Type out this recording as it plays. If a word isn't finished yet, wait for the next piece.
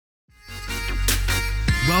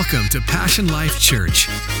Welcome to Passion Life Church.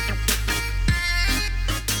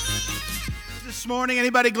 This morning,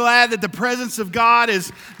 anybody glad that the presence of God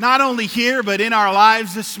is not only here, but in our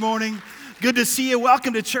lives this morning? Good to see you.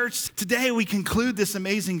 Welcome to church. Today we conclude this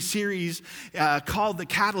amazing series called The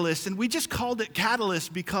Catalyst. And we just called it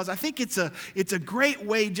Catalyst because I think it's a great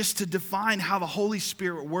way just to define how the Holy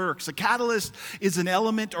Spirit works. A catalyst is an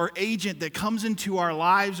element or agent that comes into our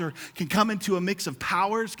lives or can come into a mix of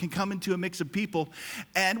powers, can come into a mix of people.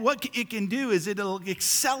 And what it can do is it'll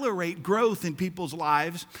accelerate growth in people's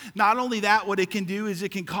lives. Not only that, what it can do is it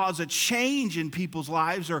can cause a change in people's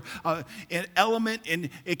lives or an element, and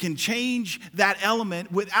it can change that element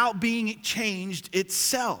without being changed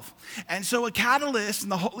itself. And so a catalyst and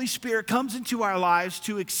the Holy Spirit comes into our lives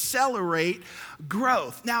to accelerate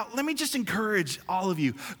growth. Now, let me just encourage all of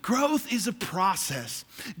you. Growth is a process.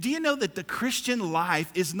 Do you know that the Christian life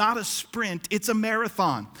is not a sprint, it's a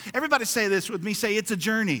marathon? Everybody say this with me, say it's a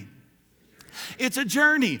journey. It's a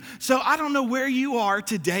journey. So I don't know where you are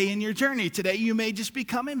today in your journey. Today you may just be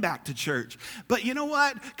coming back to church. But you know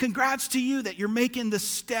what? Congrats to you that you're making the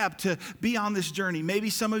step to be on this journey. Maybe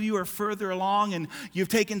some of you are further along and you've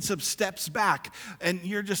taken some steps back and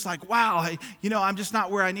you're just like, wow, I'm just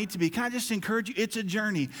not where I need to be. Can I just encourage you? It's a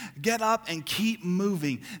journey. Get up and keep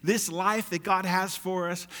moving. This life that God has for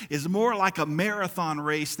us is more like a marathon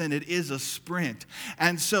race than it is a sprint.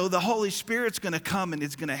 And so the Holy Spirit's going to come and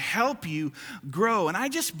it's going to help you grow. And I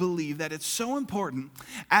just believe that it's so important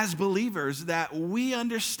as believers that we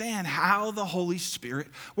understand how the Holy Spirit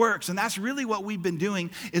works. And that's really what we've been doing,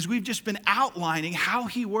 is we've just been outlining how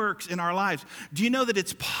he works in our lives. Do you know that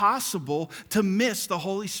it's possible to miss the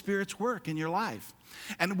Holy Spirit's work in your life?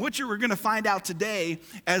 And what we're going to find out today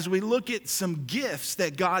as we look at some gifts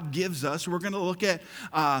that God gives us, we're going to look at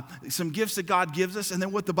some gifts that God gives us and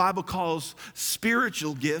then what the Bible calls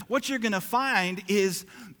spiritual gifts. What you're going to find is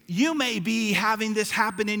you may be having this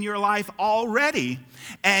happen in your life already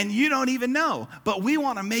and you don't even know. But we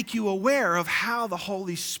want to make you aware of how the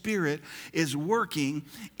Holy Spirit is working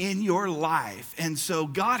in your life. And so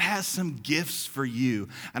God has some gifts for you.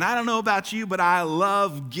 And I don't know about you, but I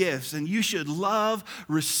love gifts. And you should love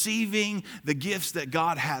receiving the gifts that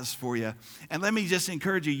God has for you. And let me just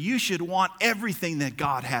encourage you, you should want everything that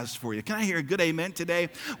God has for you. Can I hear a good amen today?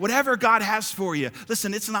 Whatever God has for you.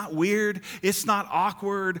 Listen, it's not weird. It's not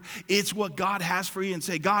awkward. It's what God has for you. And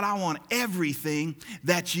say, God, I want everything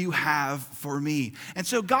that you have for me. And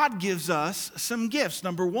so God gives us some gifts.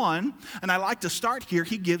 Number one, and I like to start here,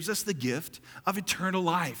 he gives us the gift of eternal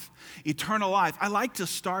life. Eternal life. I like to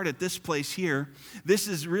start at this place here. This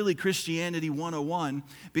is really Christianity 101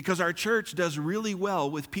 because our church does really well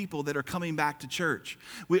with people that are coming back to church.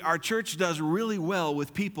 Our church does really well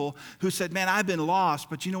with people who said, man, I've been lost,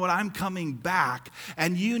 but you know what? I'm coming back.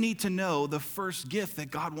 And you need to know the first gift that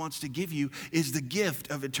God wants to give you is the gift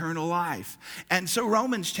of eternal life. And so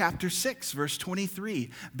Romans chapter 6, verse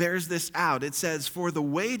 23 bears this out. It says, for the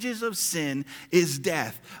wages of sin is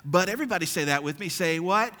death. But everybody say that with me. Say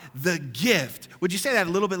what? The gift. Would you say that a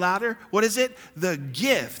little bit louder? What is it? The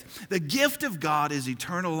gift. The gift of God is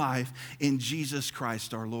eternal life in Jesus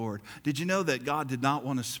Christ our Lord. Did you know that God did not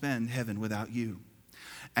want to spend heaven without you?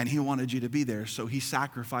 And he wanted you to be there, so he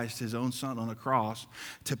sacrificed his own son on a cross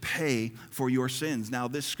to pay for your sins. Now,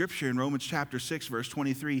 this scripture in Romans chapter 6, verse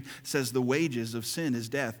 23 says the wages of sin is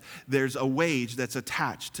death. There's a wage that's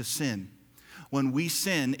attached to sin. When we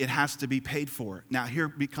sin, it has to be paid for. Now, here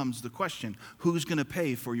becomes the question, who's going to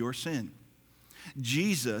pay for your sin?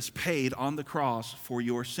 Jesus paid on the cross for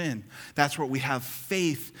your sin. That's what we have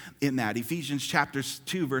faith in that. Ephesians chapter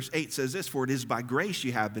 2 verse 8 says this, for it is by grace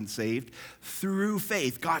you have been saved through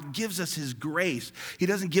faith. God gives us his grace. He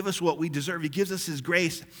doesn't give us what we deserve. He gives us his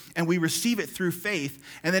grace and we receive it through faith.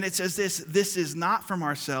 And then it says this is not from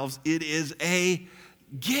ourselves. It is a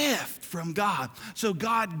gift from God. So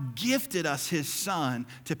God gifted us his son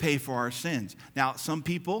to pay for our sins. Now, some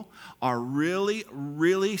people are really,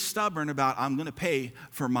 really stubborn about, I'm going to pay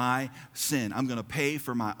for my sin. I'm going to pay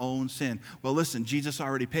for my own sin. Well, listen, Jesus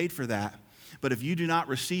already paid for that. But if you do not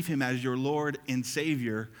receive him as your Lord and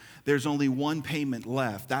Savior, there's only one payment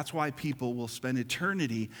left. That's why people will spend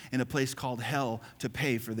eternity in a place called hell to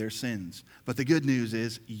pay for their sins. But the good news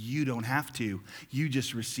is you don't have to. You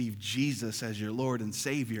just receive Jesus as your Lord and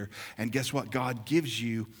Savior. And guess what? God gives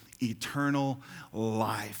you eternal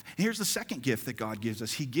life. And here's the second gift that God gives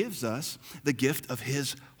us. He gives us the gift of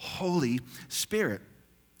his Holy Spirit.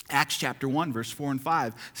 Acts chapter 1, verse 4 and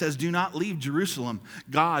 5 says, do not leave Jerusalem.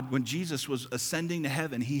 God, when Jesus was ascending to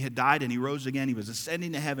heaven, he had died and he rose again. He was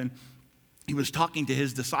ascending to heaven. He was talking to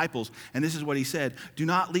his disciples, and this is what he said, do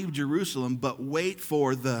not leave Jerusalem, but wait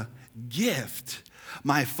for the gift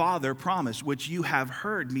my Father promised, which you have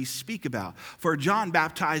heard me speak about. For John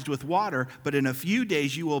baptized with water, but in a few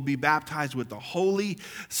days you will be baptized with the Holy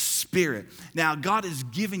Spirit. Now, God has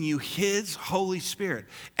given you his Holy Spirit,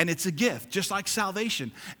 and it's a gift, just like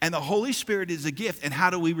salvation. And the Holy Spirit is a gift, and how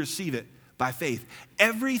do we receive it? By faith.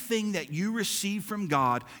 Everything that you receive from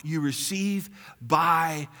God, you receive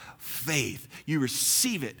by faith. You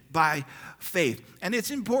receive it by faith. And it's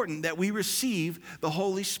important that we receive the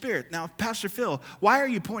Holy Spirit. Now, Pastor Phil, why are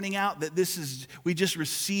you pointing out that we just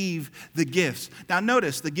receive the gifts? Now,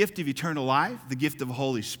 notice the gift of eternal life, the gift of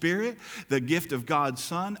Holy Spirit, the gift of God's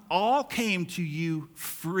Son, all came to you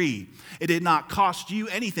free. It did not cost you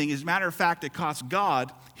anything. As a matter of fact, it cost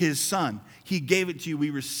God his Son. He gave it to you. We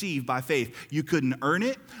received by faith. You couldn't earn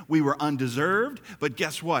it. We were undeserved. But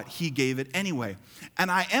guess what? He gave it anyway.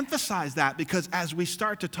 And I emphasize that because as we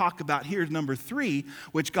start to talk about, here's number 3,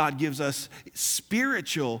 which God gives us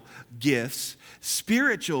spiritual gifts.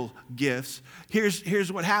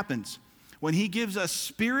 Here's what happens. When he gives us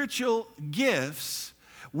spiritual gifts,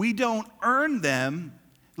 we don't earn them.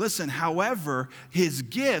 Listen, however, his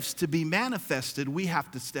gifts to be manifested, we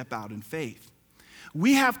have to step out in faith.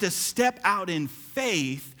 We have to step out in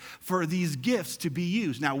faith for these gifts to be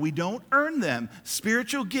used. Now, we don't earn them.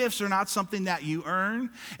 Spiritual gifts are not something that you earn.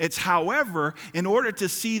 It's, however, in order to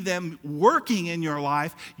see them working in your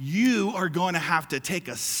life, you are going to have to take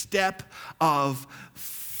a step of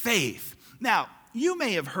faith. Now, you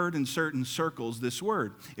may have heard in certain circles this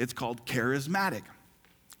word. It's called charismatic.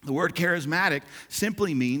 The word charismatic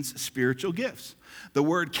simply means spiritual gifts. The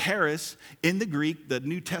word charis in the Greek, the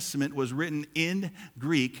New Testament was written in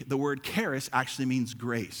Greek. The word charis actually means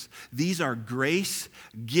grace. These are grace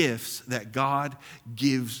gifts that God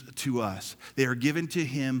gives to us. They are given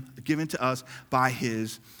to us by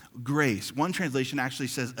his grace. One translation actually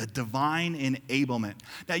says a divine enablement.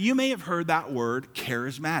 Now, you may have heard that word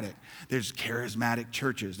charismatic. There's charismatic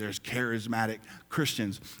churches. There's charismatic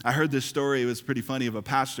Christians. I heard this story. It was pretty funny of a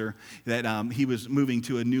pastor that he was moving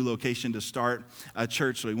to a new location to start a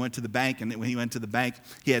church. So he went to the bank, and when he went to the bank,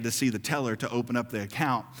 he had to see the teller to open up the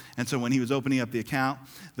account. And so when he was opening up the account,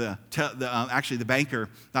 actually the banker,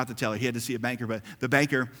 not the teller, he had to see a banker, but the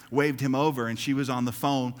banker waved him over, and she was on the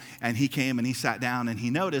phone, and he came and he sat down, and he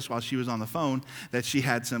noticed while she was on the phone that she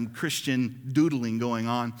had some Christian doodling going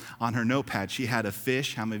on her notepad. She had a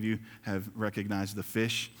fish. How many of you have recognized the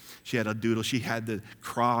fish? She had a doodle. She had the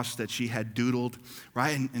cross that she had doodled,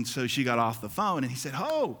 right? And so she got off the phone, and he said,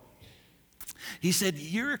 "Oh." He said,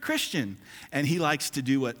 "You're a Christian." And he likes to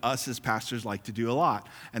do what us as pastors like to do a lot,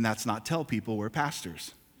 and that's not tell people we're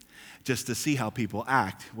pastors, just to see how people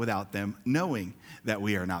act without them knowing that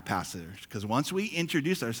we are not pastors. Because once we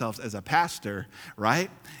introduce ourselves as a pastor,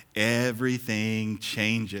 right, everything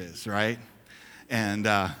changes, right? And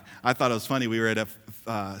I thought it was funny. We were at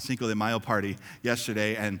a Cinco de Mayo party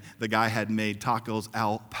yesterday, and the guy had made tacos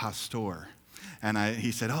al pastor. And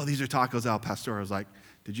he said, "Oh, these are tacos al pastor." I was like,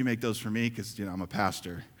 "Did you make those for me?" Because, I'm a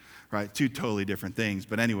pastor, right? Two totally different things.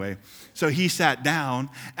 But anyway, so he sat down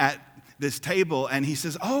at this table, and he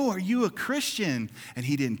says, "Oh, are you a Christian?" And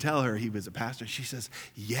he didn't tell her he was a pastor. She says,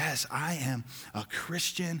 "Yes, I am a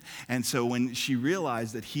Christian." And so when she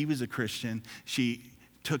realized that he was a Christian, she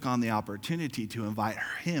took on the opportunity to invite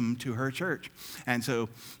him to her church. And so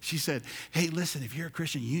she said, "Hey, listen, if you're a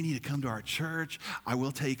Christian, you need to come to our church. I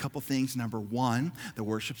will tell you a couple things. Number 1, the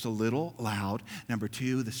worship's a little loud. Number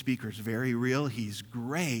 2, the speaker's very real. He's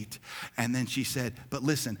great." And then she said, "But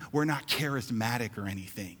listen, we're not charismatic or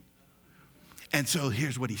anything." And so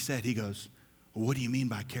here's what he said. He goes, "Well, what do you mean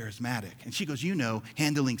by charismatic?" And she goes,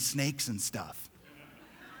 "Handling snakes and stuff."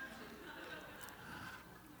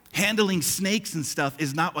 Handling snakes and stuff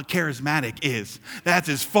is not what charismatic is. That's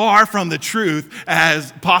as far from the truth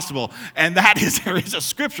as possible. And there is a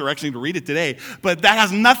scripture, actually, to read it today, but that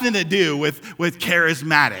has nothing to do with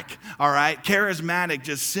charismatic, all right? Charismatic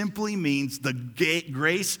just simply means the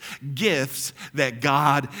grace gifts that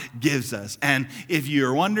God gives us. And if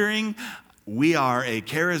you're wondering, we are a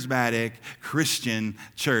charismatic Christian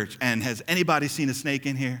church. And has anybody seen a snake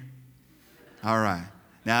in here? All right.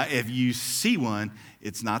 Now, if you see one,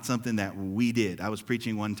 it's not something that we did. I was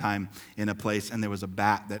preaching one time in a place, and there was a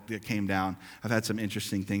bat that came down. I've had some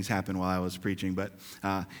interesting things happen while I was preaching, but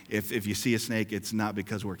if you see a snake, it's not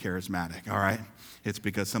because we're charismatic, all right? It's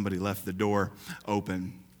because somebody left the door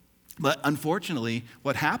open. But unfortunately,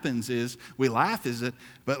 what happens is we laugh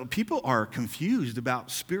but people are confused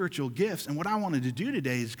about spiritual gifts. And what I wanted to do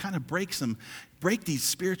today is kind of break some break these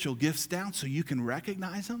spiritual gifts down so you can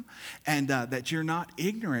recognize them and that you're not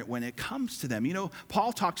ignorant when it comes to them. You know,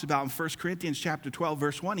 Paul talks about in 1 Corinthians chapter 12,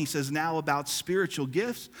 verse 1, he says, now about spiritual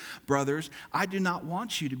gifts, brothers, I do not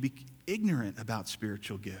want you to be ignorant about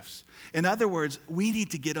spiritual gifts. In other words, we need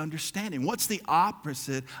to get understanding. What's the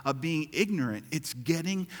opposite of being ignorant? It's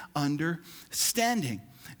getting understanding.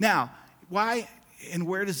 Now, why and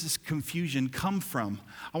where does this confusion come from?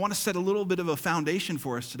 I want to set a little bit of a foundation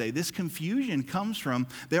for us today. This confusion comes from,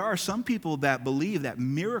 there are some people that believe that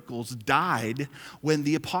miracles died when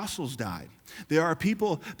the apostles died. There are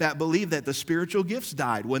people that believe that the spiritual gifts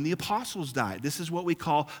died when the apostles died. This is what we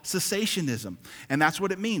call cessationism. And that's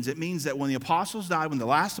what it means. It means that when the apostles died, when the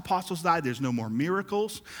last apostles died, there's no more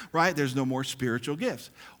miracles, right? There's no more spiritual gifts.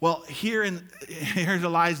 Well, here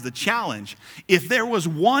lies the challenge. If there was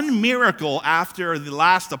one miracle after the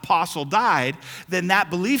last apostle died, then that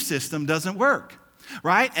belief system doesn't work.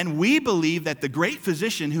 Right? And we believe that the great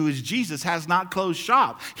physician who is Jesus has not closed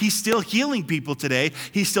shop. He's still healing people today.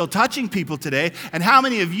 He's still touching people today. And how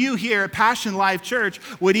many of you here at Passion Life Church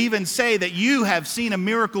would even say that you have seen a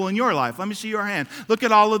miracle in your life? Let me see your hand. Look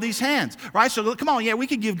at all of these hands, right? So come on, yeah, we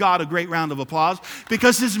could give God a great round of applause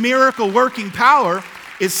because his miracle working power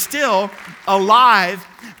is still alive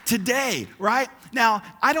today, right? Now,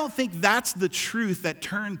 I don't think that's the truth that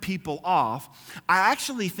turned people off. I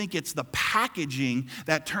actually think it's the packaging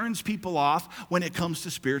that turns people off when it comes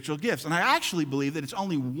to spiritual gifts. And I actually believe that it's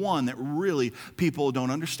only one that really people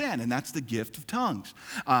don't understand, and that's the gift of tongues.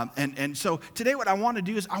 And so today what I want to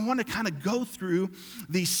do is I want to kind of go through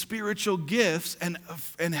these spiritual gifts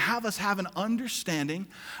and have us have an understanding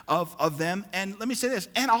of them. And let me say this,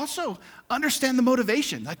 and also understand the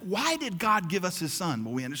motivation. Like, why did God give us his son?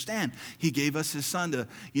 Well, we understand he gave us his son to,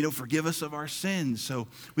 forgive us of our sins so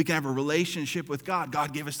we can have a relationship with God.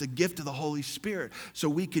 God gave us the gift of the Holy Spirit so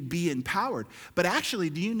we could be empowered. But actually,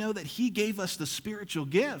 do you know that he gave us the spiritual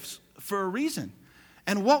gifts for a reason?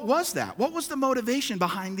 And what was that? What was the motivation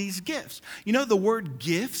behind these gifts? You know, the word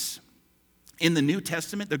gifts in the New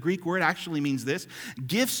Testament, the Greek word actually means this.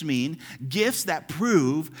 Gifts mean gifts that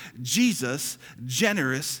prove Jesus'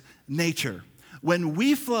 generous nature. When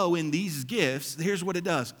we flow in these gifts, here's what it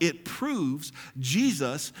does. It proves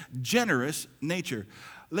Jesus' generous nature.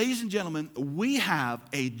 Ladies and gentlemen, we have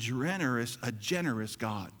a generous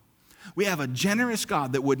God. We have a generous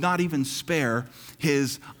God that would not even spare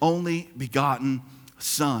his only begotten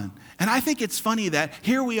son. And I think it's funny that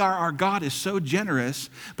here we are, our God is so generous,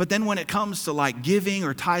 but then when it comes to like giving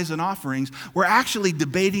or tithes and offerings, we're actually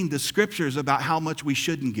debating the scriptures about how much we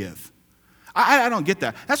shouldn't give. I don't get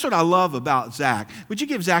that. That's what I love about Zach. Would you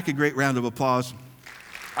give Zach a great round of applause?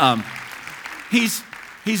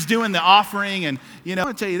 He's doing the offering, and I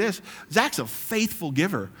want to tell you this, Zach's a faithful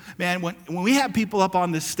giver. Man, when we have people up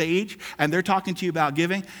on this stage and they're talking to you about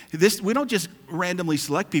giving, we don't just randomly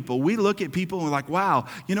select people. We look at people and we're like, wow,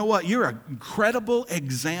 you know what? You're an incredible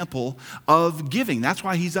example of giving. That's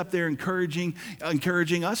why he's up there encouraging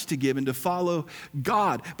us to give and to follow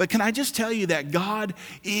God. But can I just tell you that God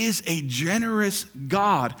is a generous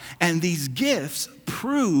God, and these gifts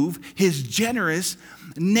prove his generous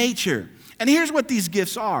nature. And here's what these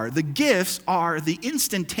gifts are. The gifts are the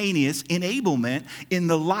instantaneous enablement in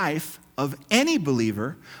the life of any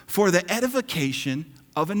believer for the edification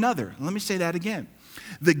of another. Let me say that again.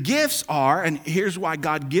 The gifts are, and here's why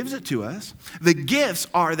God gives it to us, the gifts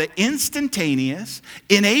are the instantaneous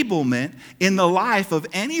enablement in the life of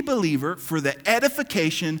any believer for the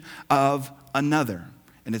edification of another.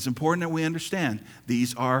 And it's important that we understand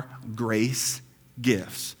these are grace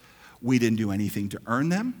gifts. We didn't do anything to earn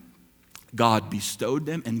them. God bestowed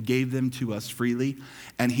them and gave them to us freely,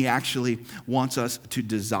 and he actually wants us to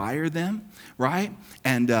desire them, right?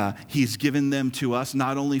 And he's given them to us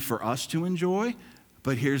not only for us to enjoy,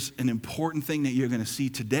 but here's an important thing that you're going to see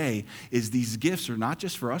today is these gifts are not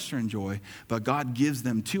just for us to enjoy, but God gives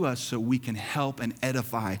them to us so we can help and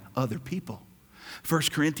edify other people. 1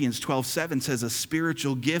 Corinthians 12:7 says a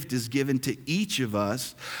spiritual gift is given to each of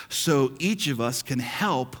us so each of us can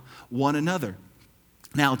help one another.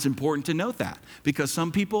 Now, it's important to note that because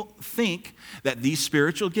some people think that these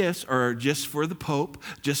spiritual gifts are just for the Pope,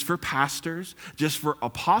 just for pastors, just for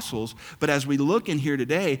apostles. But as we look in here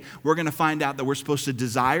today, we're going to find out that we're supposed to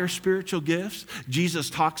desire spiritual gifts. Jesus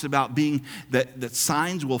talks about that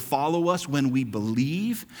signs will follow us when we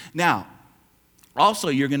believe. Now, also,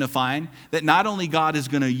 you're going to find that not only God is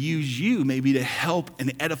going to use you maybe to help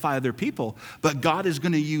and edify other people, but God is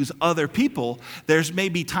going to use other people. There's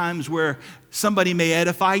maybe times where somebody may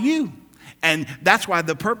edify you. And that's why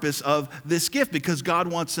the purpose of this gift, because God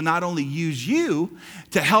wants to not only use you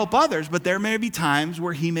to help others, but there may be times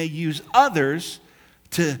where he may use others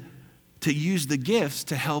to use the gifts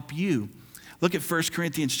to help you. Look at 1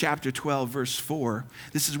 Corinthians chapter 12, verse 4.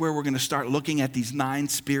 This is where we're going to start looking at these 9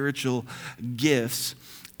 spiritual gifts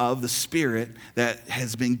of the Spirit that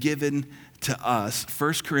has been given to us.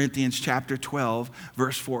 1 Corinthians chapter 12,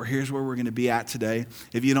 verse 4. Here's where we're going to be at today.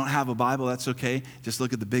 If you don't have a Bible, that's okay. Just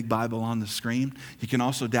look at the big Bible on the screen. You can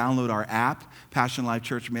also download our app, Passion Life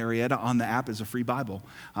Church Marietta. On the app is a free Bible.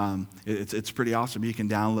 It's pretty awesome. You can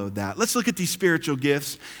download that. Let's look at these spiritual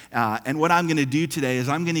gifts. And what I'm going to do today is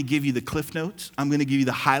I'm going to give you the cliff notes. I'm going to give you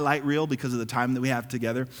the highlight reel because of the time that we have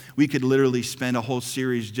together. We could literally spend a whole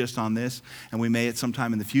series just on this, and we may at some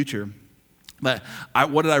time in the future. But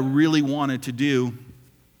what I really wanted to do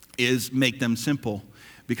is make them simple,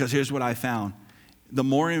 because here's what I found. The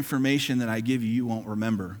more information that I give you, you won't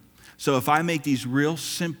remember. So if I make these real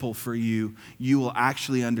simple for you, you will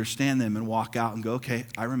actually understand them and walk out and go, okay,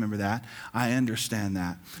 I remember that. I understand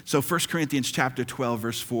that. So 1 Corinthians chapter 12,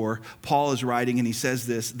 verse 4, Paul is writing and he says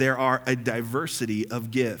this: there are a diversity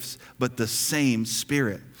of gifts, but the same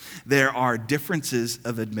Spirit. There are differences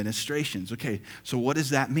of administrations. Okay, so what does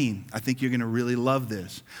that mean? I think you're going to really love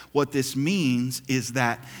this. What this means is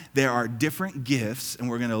that there are different gifts, and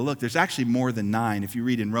we're going to look. There's actually more than 9. If you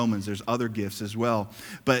read in Romans, there's other gifts as well.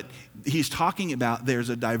 But he's talking about there's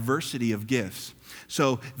a diversity of gifts.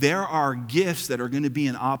 So there are gifts that are going to be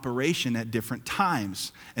in operation at different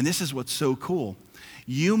times. And this is what's so cool.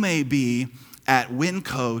 You may be at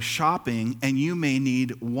Winco shopping, and you may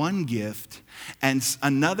need one gift, and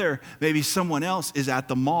another, maybe someone else is at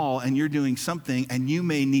the mall and you're doing something and you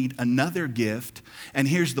may need another gift. And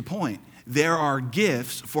here's the point: there are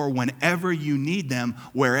gifts for whenever you need them,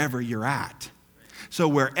 wherever you're at. So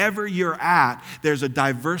wherever you're at, there's a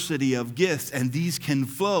diversity of gifts, and these can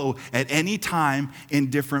flow at any time in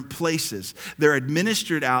different places. They're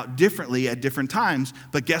administered out differently at different times,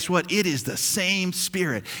 but guess what? It is the same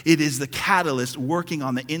Spirit. It is the catalyst working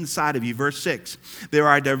on the inside of you. Verse 6, there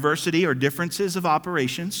are diversity or differences of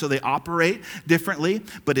operations, so they operate differently,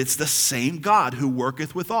 but it's the same God who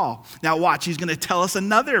worketh with all. Now watch, he's going to tell us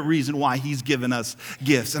another reason why he's given us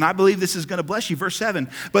gifts, and I believe this is going to bless you. Verse 7,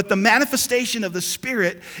 but the manifestation of the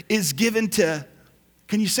Spirit is given to,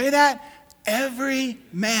 can you say that? Every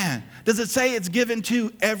man. Does it say it's given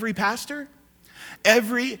to every pastor?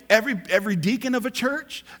 Every deacon of a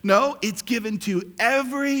church? No, it's given to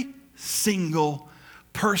every single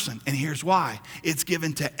person. And here's why. It's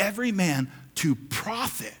given to every man to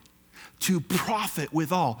profit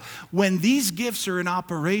withal. When these gifts are in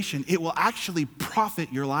operation, it will actually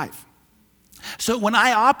profit your life. So when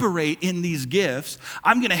I operate in these gifts,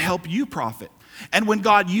 I'm going to help you profit. And when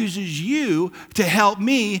God uses you to help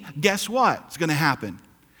me, guess what? It's going to happen.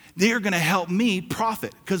 They're going to help me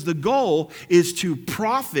profit, because the goal is to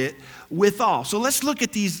profit withal. So let's look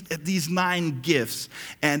at these 9 gifts.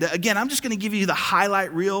 And again, I'm just going to give you the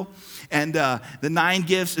highlight reel and the 9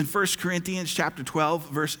 gifts in 1 Corinthians chapter 12,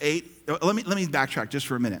 verse 8. Let me backtrack just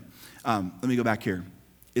for a minute. Let me go back here.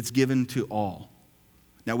 It's given to all.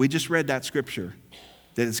 Now, we just read that scripture,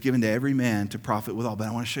 that it's given to every man to profit withal. But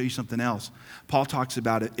I want to show you something else. Paul talks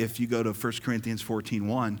about it. If you go to 1 Corinthians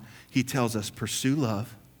 14:1, he tells us, pursue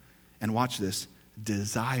love, and watch this,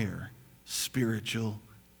 desire spiritual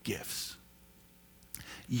gifts.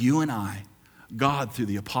 You and I, God through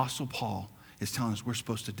the Apostle Paul, is telling us we're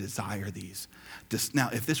supposed to desire these. Now,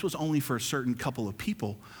 if this was only for a certain couple of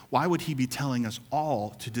people, why would he be telling us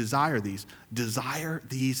all to desire these? Desire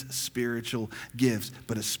these spiritual gifts,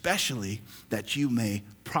 but especially that you may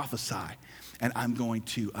prophesy. And I'm going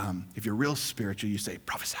to, if you're real spiritual, you say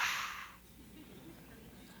prophesy.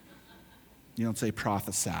 You don't say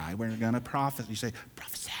prophesy. We're going to prophesy. You say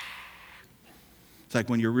prophesy. It's like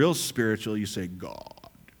when you're real spiritual, you say God.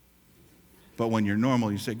 But when you're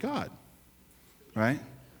normal, you say God. Right?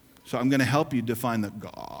 So I'm going to help you define the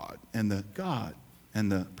God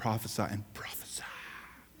and the prophesy and prophesy.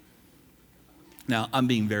 Now, I'm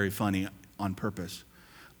being very funny on purpose,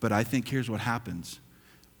 but I think here's what happens.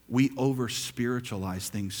 We over-spiritualize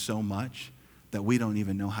things so much that we don't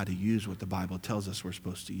even know how to use what the Bible tells us we're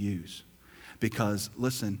supposed to use. Because,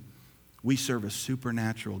 listen, we serve a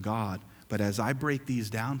supernatural God, but as I break these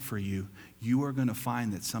down for you, you are going to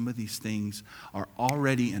find that some of these things are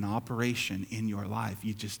already in operation in your life.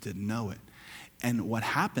 You just didn't know it. And what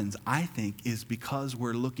happens, I think, is because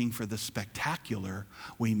we're looking for the spectacular,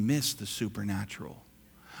 we miss the supernatural.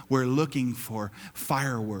 We're looking for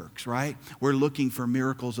fireworks, right? We're looking for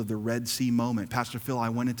miracles of the Red Sea moment. Pastor Phil, I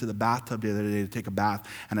went into the bathtub the other day to take a bath,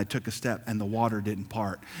 and I took a step, and the water didn't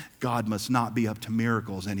part. God must not be up to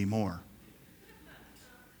miracles anymore.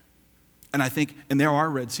 And I think, and there are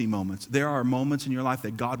Red Sea moments. There are moments in your life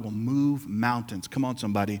that God will move mountains. Come on,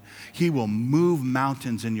 somebody. He will move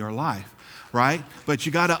mountains in your life, right? But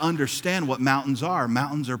you got to understand what mountains are.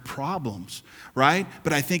 Mountains are problems, right?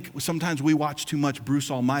 But I think sometimes we watch too much Bruce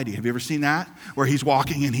Almighty. Have you ever seen that? Where he's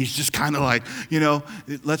walking and he's just kind of like,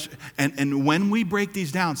 and when we break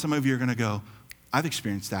these down, some of you are going to go, I've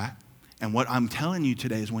experienced that. And what I'm telling you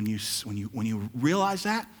today is when you realize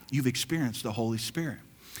that, you've experienced the Holy Spirit.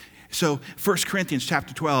 So 1 Corinthians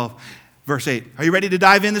chapter 12, verse 8. Are you ready to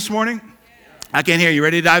dive in this morning? I can't hear you.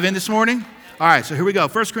 Ready to dive in this morning? All right, so here we go.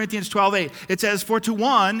 1 Corinthians 12, 8. It says, for to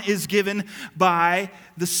one is given by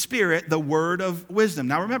the Spirit the word of wisdom.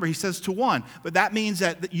 Now remember, he says to one, but that means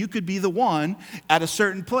that you could be the one at a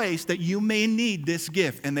certain place that you may need this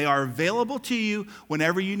gift, and they are available to you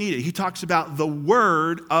whenever you need it. He talks about the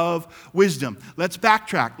word of wisdom. Let's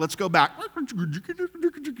backtrack. Let's go back.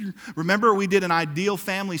 Remember, we did an ideal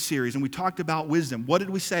family series, and we talked about wisdom. What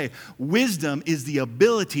did we say? Wisdom is the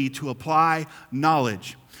ability to apply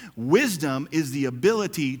knowledge. Wisdom is the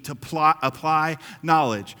ability to apply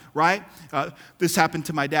knowledge, right? This happened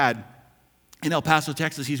to my dad in El Paso,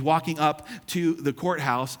 Texas. He's walking up to the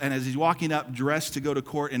courthouse, and as he's walking up dressed to go to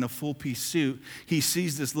court in a full-piece suit, he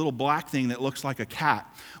sees this little black thing that looks like a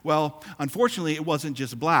cat. Well, unfortunately, it wasn't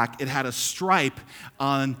just black. It had a stripe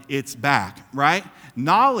on its back, right?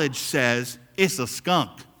 Knowledge says it's a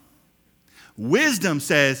skunk. Wisdom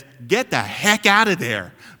says, get the heck out of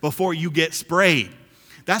there before you get sprayed.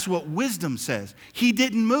 That's what wisdom says. He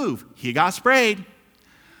didn't move. He got sprayed.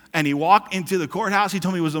 And he walked into the courthouse. He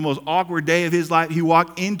told me it was the most awkward day of his life. He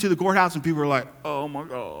walked into the courthouse and people were like, oh my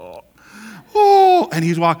God. Oh, and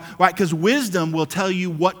he's walked, right? Because wisdom will tell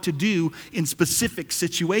you what to do in specific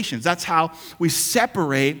situations. That's how we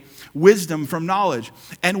separate wisdom from knowledge.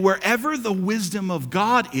 And wherever the wisdom of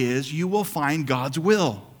God is, you will find God's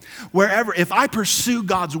will. Wherever, if I pursue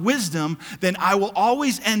God's wisdom, then I will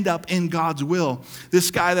always end up in God's will.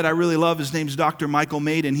 This guy that I really love, his name's Dr. Michael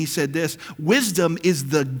Maiden. He said this: wisdom is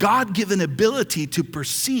the God-given ability to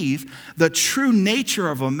perceive the true nature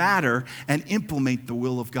of a matter and implement the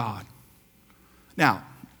will of God. Now,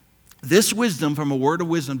 this wisdom from a word of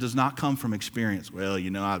wisdom does not come from experience. Well,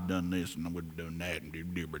 I've done this and I've done that.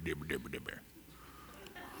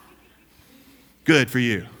 Good for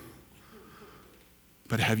you.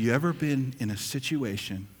 But have you ever been in a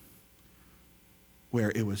situation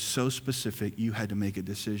where it was so specific you had to make a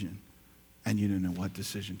decision and you didn't know what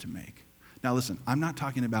decision to make? Now listen, I'm not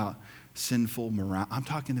talking about sinful morality. I'm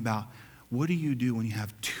talking about what do you do when you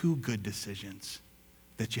have two good decisions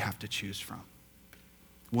that you have to choose from?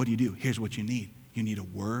 What do? Here's what you need. You need a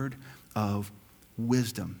word of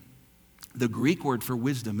wisdom. The Greek word for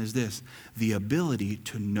wisdom is this: the ability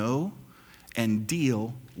to know and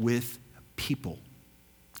deal with people.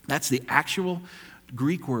 That's the actual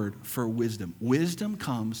Greek word for wisdom. Wisdom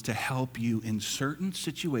comes to help you in certain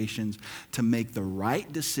situations to make the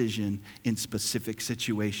right decision in specific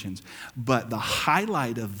situations. But the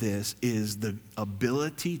highlight of this is the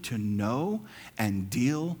ability to know and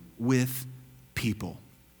deal with people.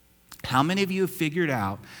 How many of you have figured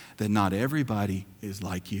out that not everybody is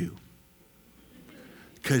like you?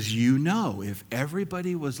 Because if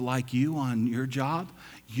everybody was like you on your job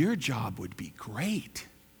would be great.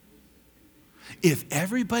 If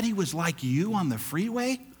everybody was like you on the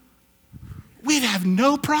freeway, we'd have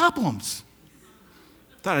no problems.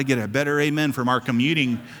 Thought I'd get a better amen from our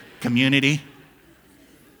commuting community.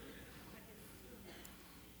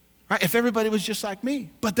 Right? If everybody was just like me,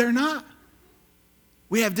 but they're not.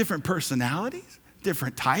 We have different personalities,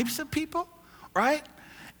 different types of people, right?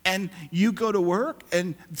 And you go to work,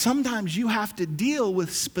 and sometimes you have to deal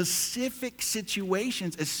with specific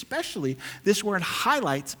situations, especially this word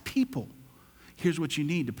highlights people. Here's what you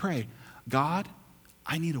need to pray. God,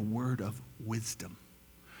 I need a word of wisdom.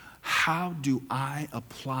 How do I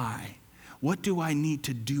apply? What do I need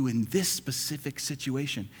to do in this specific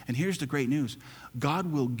situation? And here's the great news.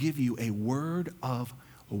 God will give you a word of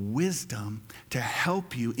wisdom to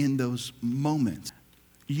help you in those moments.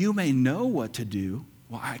 You may know what to do.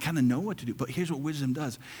 Well, I kind of know what to do, but here's what wisdom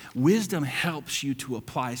does. Wisdom helps you to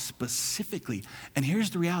apply specifically. And here's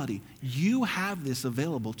the reality. You have this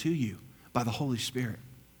available to you by the Holy Spirit.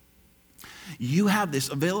 You have this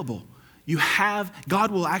available.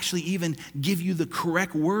 God will actually even give you the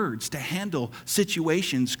correct words to handle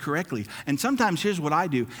situations correctly. And sometimes here's what I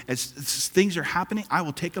do. As things are happening, I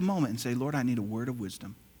will take a moment and say, Lord, I need a word of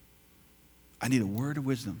wisdom. I need a word of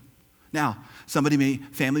wisdom. Now,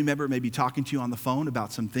 family member may be talking to you on the phone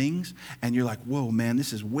about some things, and you're like, whoa, man,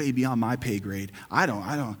 this is way beyond my pay grade. I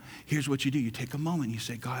don't. Here's what you do. You take a moment, you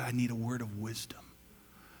say, God, I need a word of wisdom.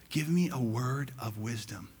 Give me a word of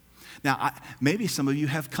wisdom. Now, maybe some of you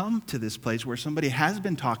have come to this place where somebody has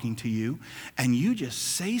been talking to you, and you just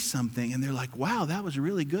say something, and they're like, wow, that was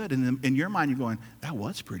really good. And in your mind, you're going, that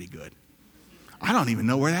was pretty good. I don't even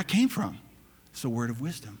know where that came from. It's a word of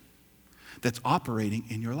wisdom that's operating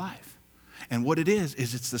in your life. And what it is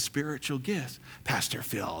it's the spiritual gifts. Pastor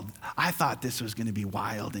Phil, I thought this was going to be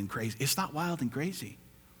wild and crazy. It's not wild and crazy.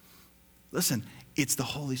 Listen, it's the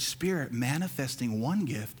Holy Spirit manifesting one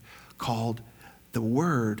gift called the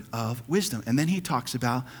word of wisdom. And then he talks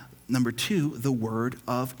about, number 2, the word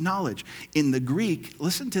of knowledge. In the Greek,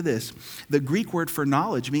 listen to this. The Greek word for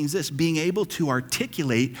knowledge means this: being able to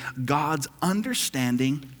articulate God's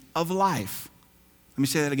understanding of life. Let me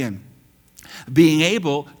say that again. Being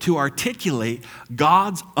able to articulate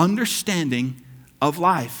God's understanding of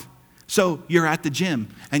life. So you're at the gym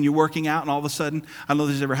and you're working out, and all of a sudden, I don't know if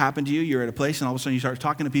this has ever happened to you, you're at a place and all of a sudden you start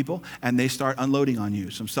talking to people and they start unloading on you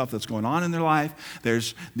some stuff that's going on in their life.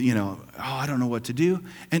 There's, I don't know what to do.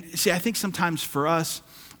 And see, I think sometimes for us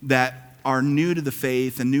that are new to the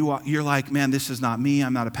faith and you're like, man, this is not me.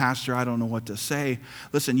 I'm not a pastor. I don't know what to say.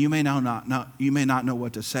 Listen, you may not know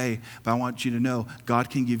what to say, but I want you to know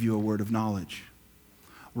God can give you a word of knowledge.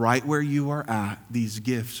 Right where you are at, these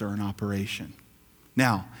gifts are in operation.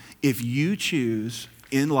 Now, if you choose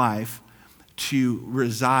in life to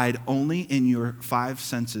reside only in your 5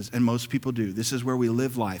 senses, and most people do, this is where we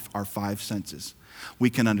live life, our 5 senses.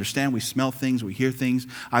 We can understand, we smell things, we hear things.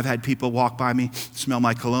 I've had people walk by me, smell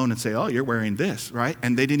my cologne and say, oh, you're wearing this, right?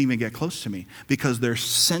 And they didn't even get close to me because their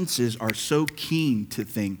senses are so keen to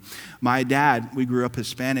things. My dad, we grew up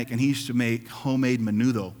Hispanic, and he used to make homemade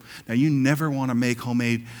menudo. Now, you never want to make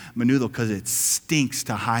homemade menudo because it stinks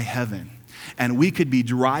to high heaven. And we could be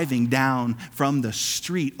driving down from the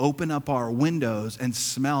street, open up our windows and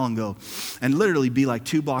smell and go, and literally be like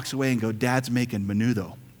 2 blocks away and go, Dad's making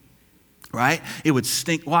menudo. Right? It would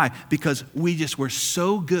stink. Why? Because we just were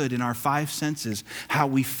so good in our 5 senses, how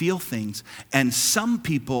we feel things. And some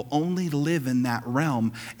people only live in that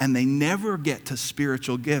realm, and they never get to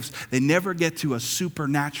spiritual gifts. They never get to a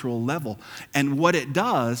supernatural level. And what it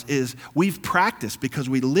does is we've practiced because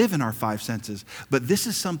we live in our 5 senses. But this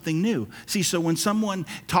is something new. See, so when someone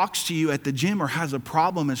talks to you at the gym or has a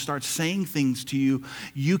problem and starts saying things to you,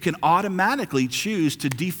 you can automatically choose to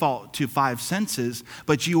default to 5 senses,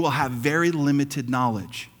 but you will have very limited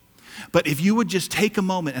knowledge. But if you would just take a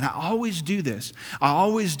moment, and I always do this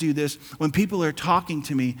when people are talking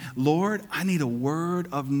to me, Lord, I need a word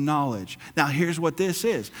of knowledge. Now, here's what this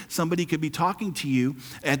is. Somebody could be talking to you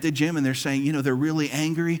at the gym and they're saying, they're really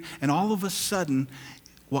angry, and all of a sudden,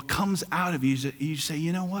 what comes out of you is that you say,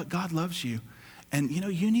 you know what, God loves you, and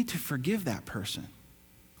you need to forgive that person.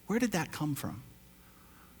 Where did that come from?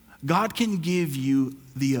 God can give you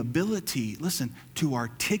the ability, listen, to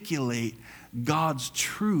articulate God's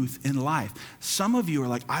truth in life. Some of you are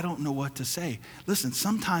like, I don't know what to say. Listen,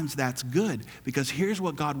 sometimes that's good, because here's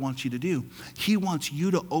what God wants you to do. He wants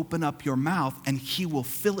you to open up your mouth and he will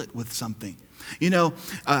fill it with something.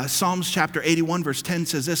 Psalms chapter 81 verse 10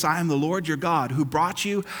 says this: I am the Lord your God who brought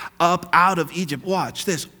you up out of Egypt. Watch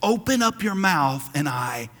this. Open up your mouth and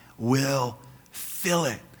I will fill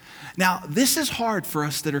it. Now, this is hard for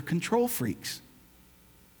us that are control freaks,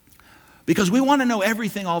 because we want to know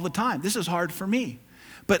everything all the time. This is hard for me.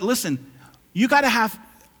 But listen, you have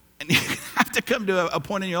to come to a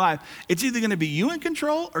point in your life. It's either going to be you in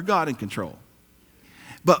control or God in control.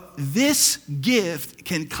 But this gift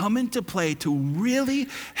can come into play to really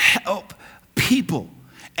help people.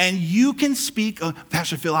 And you can speak,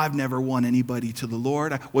 Pastor Phil, I've never won anybody to the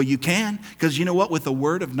Lord. Well, you can, because you know what? With the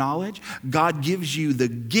word of knowledge, God gives you the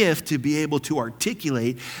gift to be able to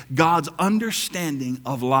articulate God's understanding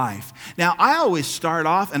of life. Now, I always start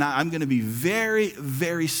off, and I'm going to be very,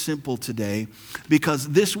 very simple today, because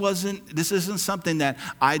this isn't something that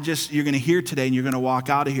you're going to hear today and you're going to walk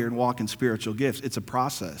out of here and walk in spiritual gifts. It's a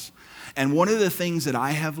process. And one of the things that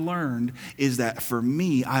I have learned is that for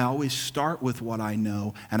me, I always start with what I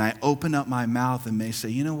know, and I open up my mouth and may say,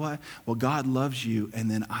 you know what? Well, God loves you,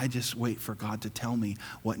 and then I just wait for God to tell me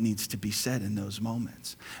what needs to be said in those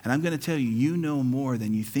moments. And I'm going to tell you, you know more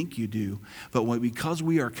than you think you do, but because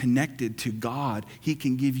we are connected to God, he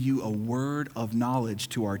can give you a word of knowledge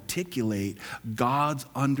to articulate God's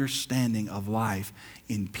understanding of life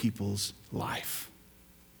in people's life.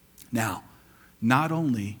 Now, not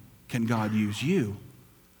only can God use you,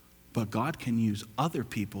 but God can use other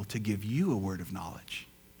people to give you a word of knowledge.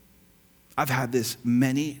 I've had this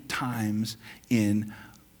many times in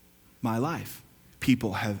my life.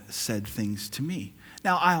 People have said things to me.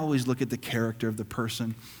 Now, I always look at the character of the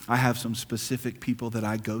person. I have some specific people that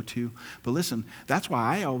I go to. But listen, that's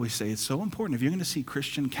why I always say it's so important. If you're going to see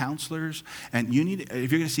Christian counselors, if you're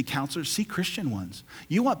going to see counselors, see Christian ones.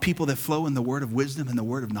 You want people that flow in the word of wisdom and the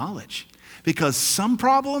word of knowledge. Because some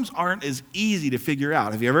problems aren't as easy to figure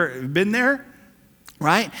out. Have you ever been there?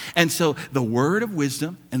 Right? And so the word of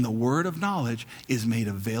wisdom and the word of knowledge is made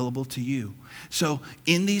available to you. So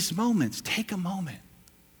in these moments, take a moment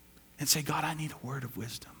and say, God, I need a word of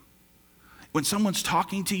wisdom. When someone's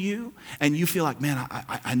talking to you and you feel like, man,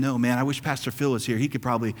 I know, man, I wish Pastor Phil was here. He could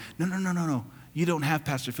probably, no. You don't have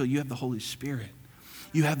Pastor Phil. You have the Holy Spirit.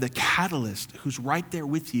 You have the catalyst who's right there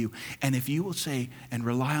with you. And if you will say and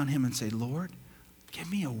rely on him and say, Lord, give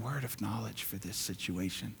me a word of knowledge for this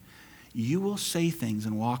situation, you will say things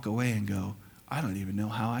and walk away and go, I don't even know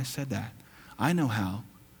how I said that. I know how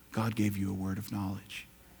God gave you a word of knowledge.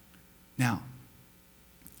 Now,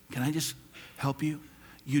 can I just help you?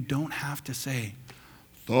 You don't have to say,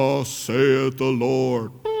 thus saith the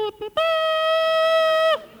Lord.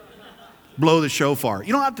 Blow the shofar.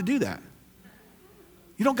 You don't have to do that.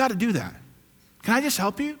 You don't got to do that. Can I just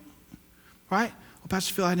help you? Right? Well,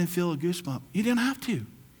 Pastor Phil, I didn't feel a goosebump. You didn't have to.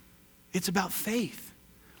 It's about faith.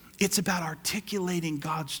 It's about articulating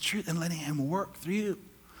God's truth and letting him work through you.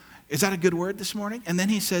 Is that a good word this morning? And then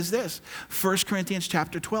he says this, 1 Corinthians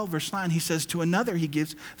chapter 12, verse 9, he says, to another he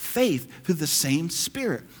gives faith through the same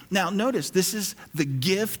Spirit. Now notice, this is the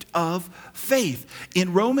gift of faith.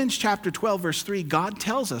 In Romans chapter 12, verse 3, God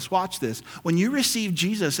tells us, watch this, when you receive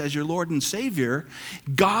Jesus as your Lord and Savior,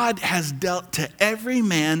 God has dealt to every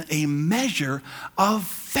man a measure of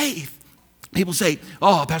faith. People say,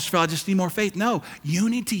 oh, Pastor Phil, I just need more faith. No, you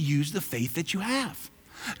need to use the faith that you have.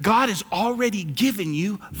 God has already given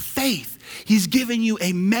you faith. He's given you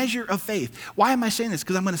a measure of faith. Why am I saying this?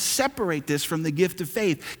 Because I'm going to separate this from the gift of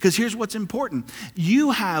faith. Because here's what's important.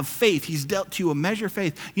 You have faith. He's dealt to you a measure of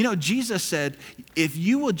faith. You know, Jesus said, if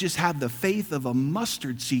you will just have the faith of a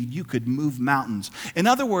mustard seed, you could move mountains. In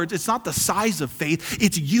other words, it's not the size of faith.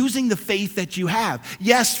 It's using the faith that you have.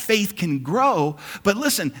 Yes, faith can grow, but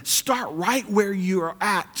listen, start right where you are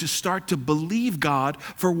at to start to believe God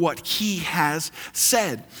for what he has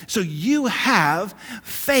said. So you have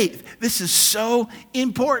faith. This is so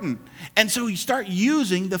important. And so you start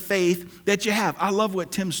using the faith that you have. I love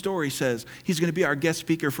what Tim Story says. He's going to be our guest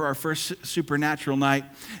speaker for our first Supernatural night,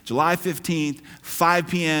 July 15th, 5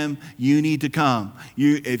 p.m. You need to come.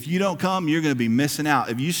 If you don't come, you're going to be missing out.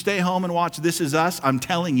 If you stay home and watch This Is Us, I'm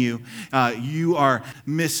telling you, you are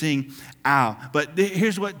missing out. But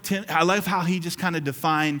here's what Tim, I love how he just kind of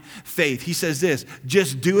defined faith. He says this,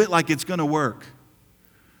 just do it like it's going to work.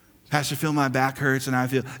 Pastor Phil, my back hurts and I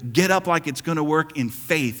feel, get up like it's going to work in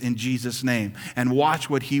faith in Jesus' name and watch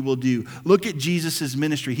what he will do. Look at Jesus'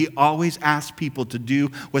 ministry. He always asked people to do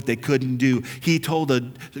what they couldn't do. He told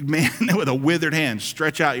a man with a withered hand,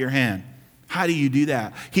 stretch out your hand. How do you do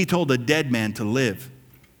that? He told a dead man to live.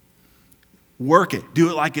 Work it. Do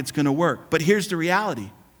it like it's going to work. But here's the reality.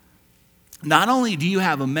 Not only do you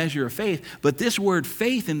have a measure of faith, but this word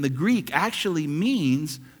faith in the Greek actually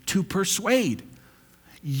means to persuade.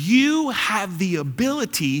 You have the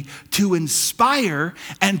ability to inspire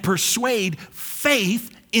and persuade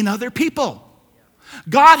faith in other people.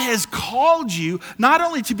 God has called you not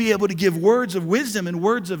only to be able to give words of wisdom and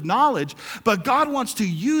words of knowledge, but God wants to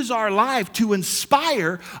use our life to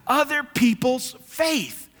inspire other people's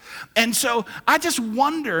faith. And so I just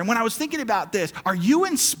wonder, and when I was thinking about this, are you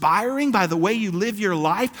inspiring by the way you live your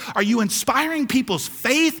life? Are you inspiring people's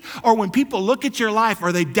faith? Or when people look at your life,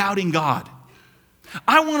 are they doubting God?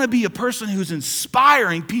 I want to be a person who's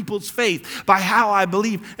inspiring people's faith by how I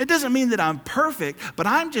believe. It doesn't mean that I'm perfect, but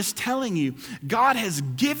I'm just telling you, God has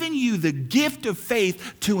given you the gift of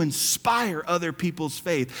faith to inspire other people's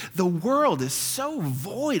faith. The world is so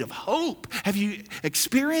void of hope. Have you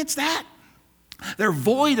experienced that? They're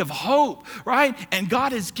void of hope, right? And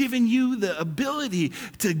God has given you the ability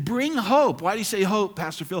to bring hope. Why do you say hope,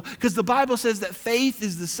 Pastor Phil? Because the Bible says that faith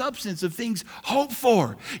is the substance of things hoped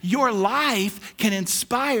for. Your life can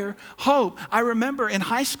inspire hope. I remember in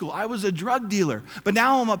high school, I was a drug dealer, but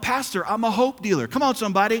now I'm a pastor. I'm a hope dealer. Come on,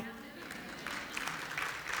 somebody.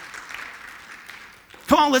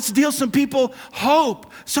 Come on, let's deal some people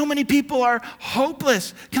hope. So many people are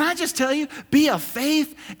hopeless. Can I just tell you, be a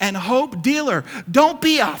faith and hope dealer. Don't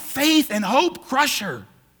be a faith and hope crusher.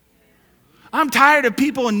 I'm tired of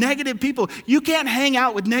people and negative people. You can't hang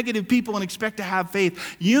out with negative people and expect to have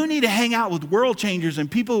faith. You need to hang out with world changers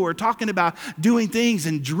and people who are talking about doing things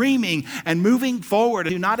and dreaming and moving forward.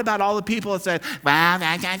 And not about all the people that said, well,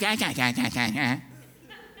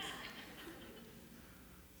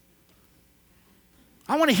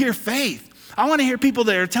 I want to hear faith. I want to hear people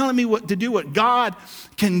that are telling me what to do, what God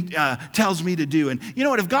tells me to do. And you know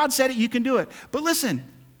what? If God said it, you can do it. But listen,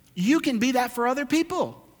 you can be that for other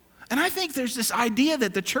people. And I think there's this idea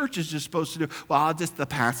that the church is just supposed to do, well, just the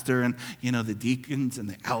pastor and, the deacons and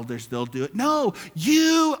the elders, they'll do it. No,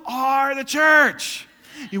 you are the church.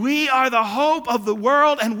 We are the hope of the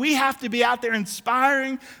world, and we have to be out there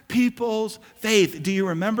inspiring people's faith. Do you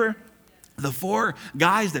remember the 4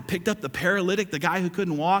 guys that picked up the paralytic, the guy who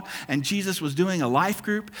couldn't walk, and Jesus was doing a life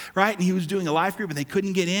group, right? And he was doing a life group, and they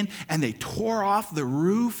couldn't get in, and they tore off the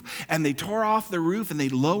roof, and they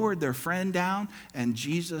lowered their friend down, and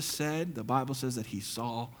Jesus said, the Bible says that he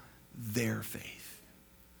saw their faith.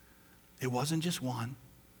 It wasn't just one.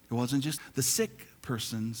 It wasn't just the sick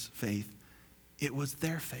person's faith. It was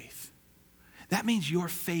their faith. That means your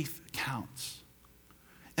faith counts.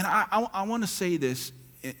 And I want to say this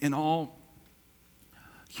in all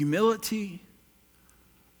humility,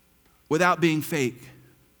 without being fake.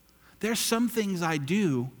 There's some things I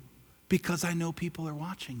do because I know people are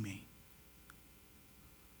watching me.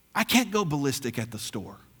 I can't go ballistic at the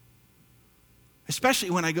store. Especially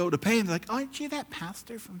when I go to pay and they're like, oh, aren't you that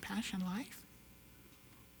pastor from Passion Life?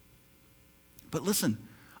 But listen,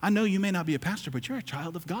 I know you may not be a pastor, but you're a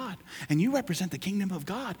child of God, and you represent the kingdom of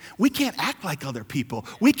God. We can't act like other people.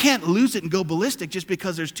 We can't lose it and go ballistic just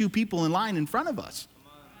because there's 2 people in line in front of us.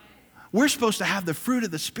 We're supposed to have the fruit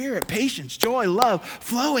of the Spirit, patience, joy, love,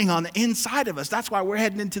 flowing on the inside of us. That's why we're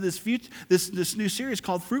heading into this new series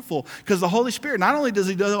called Fruitful, because the Holy Spirit, not only does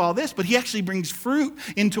he do all this, but he actually brings fruit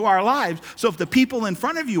into our lives. So if the people in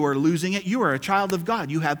front of you are losing it, you are a child of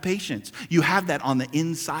God. You have patience. You have that on the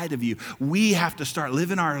inside of you. We have to start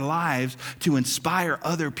living our lives to inspire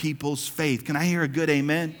other people's faith. Can I hear a good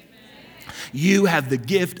amen? You have the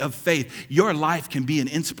gift of faith. Your life can be an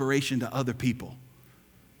inspiration to other people.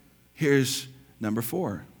 Here's number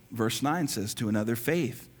 4. Verse 9 says, to another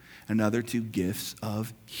faith, another to gifts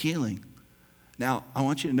of healing. Now, I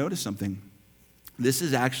want you to notice something. This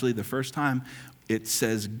is actually the first time it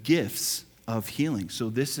says gifts of healing. So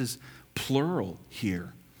this is plural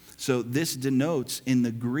here. So this denotes in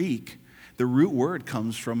the Greek, the root word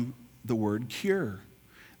comes from the word cure.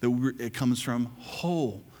 It comes from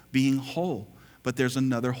whole, being whole. But there's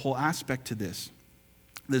another whole aspect to this.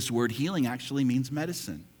 This word healing actually means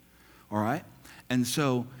medicine. All right? And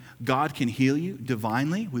so God can heal you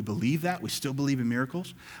divinely. We believe that. We still believe in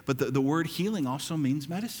miracles. But the word healing also means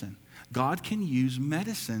medicine. God can use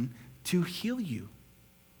medicine to heal you.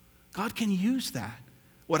 God can use that.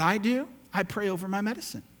 What I do, I pray over my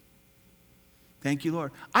medicine. Thank you,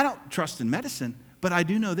 Lord. I don't trust in medicine, but I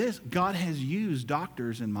do know this. God has used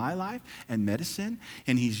doctors in my life and medicine,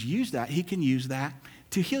 and he's used that. He can use that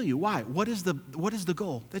to heal you. Why? What is the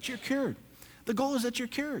goal? That you're cured. The goal is that you're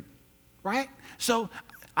cured. Right? So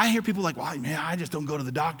I hear people like, well, man, I just don't go to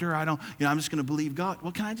the doctor. I'm just going to believe God.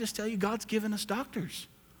 Well, can I just tell you, God's given us doctors.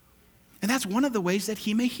 And that's one of the ways that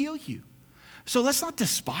he may heal you. So let's not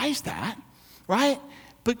despise that, right?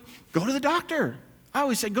 But go to the doctor. I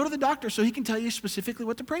always say, go to the doctor so he can tell you specifically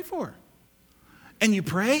what to pray for. And you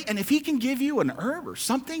pray, and if he can give you an herb or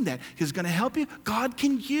something that is going to help you, God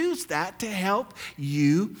can use that to help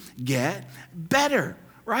you get better,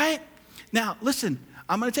 right? Now, listen,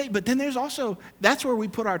 I'm going to tell you, but then there's also, that's where we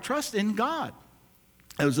put our trust in God.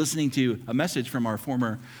 I was listening to a message from our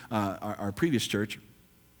previous church,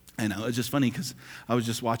 and it was just funny because I was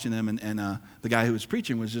just watching them, and the guy who was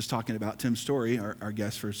preaching was just talking about Tim Story, our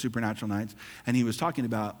guest for Supernatural Nights, and he was talking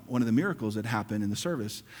about one of the miracles that happened in the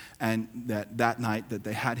service, and that night that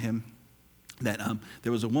they had him, that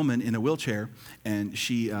there was a woman in a wheelchair, and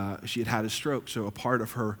she had a stroke, so a part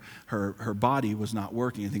of her body was not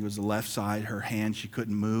working. I think it was the left side, her hand, she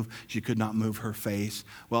couldn't move. She could not move her face.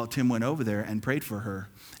 Well, Tim went over there and prayed for her,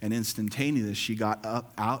 and instantaneously she got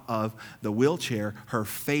up out of the wheelchair, her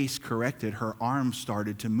face corrected, her arms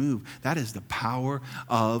started to move. That is the power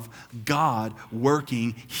of God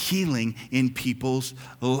working, healing in people's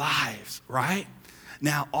lives, right?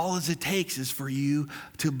 Now, all it takes is for you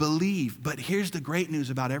to believe. But here's the great news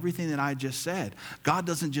about everything that I just said. God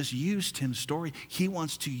doesn't just use Tim's story. He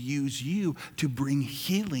wants to use you to bring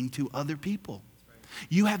healing to other people.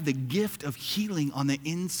 You have the gift of healing on the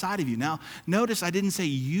inside of you. Now, notice I didn't say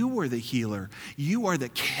you were the healer. You are the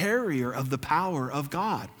carrier of the power of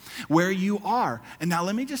God where you are. And now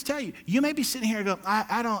let me just tell you, you may be sitting here and go,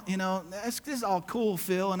 I don't, this is all cool,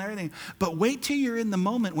 Phil, and everything. But wait till you're in the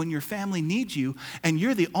moment when your family needs you and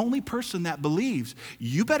you're the only person that believes.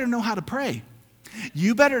 You better know how to pray.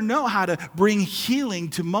 You better know how to bring healing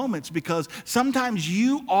to moments, because sometimes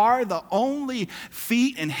you are the only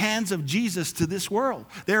feet and hands of Jesus to this world.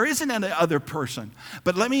 There isn't any other person.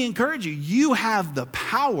 But let me encourage you, you have the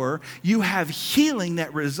power, you have healing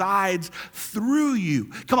that resides through you.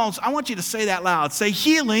 Come on, I want you to say that loud. Say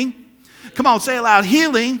healing. Come on, say it loud.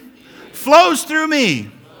 Healing flows through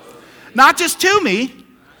me. Not just to me,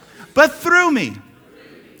 but through me.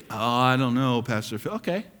 Oh, I don't know, Pastor Phil.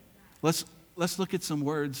 Okay, Let's look at some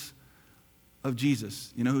words of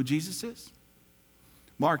Jesus. You know who Jesus is?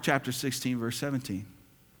 Mark chapter 16, verse 17.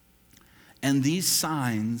 And these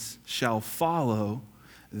signs shall follow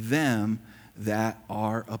them that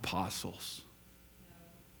are apostles.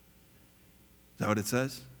 Is that what it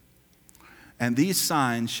says? And these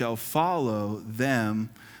signs shall follow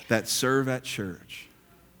them that serve at church.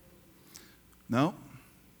 No.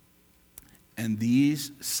 And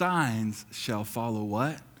these signs shall follow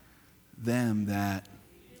what? Them that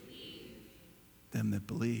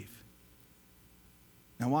believe.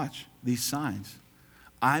 Now watch these signs.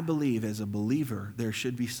 I believe as a believer there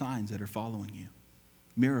should be signs that are following you.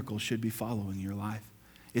 Miracles should be following your life.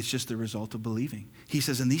 It's just the result of believing. He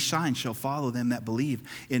says, and these signs shall follow them that believe.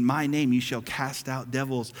 In my name you shall cast out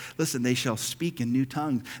devils. Listen, they shall speak in new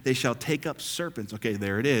tongues. They shall take up serpents. Okay,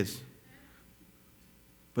 there it is.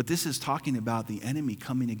 But this is talking about the enemy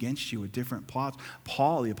coming against you with different plots.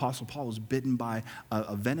 Paul, the Apostle Paul, was bitten by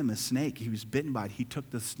a venomous snake. He was bitten by it. He took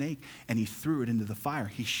the snake and he threw it into the fire.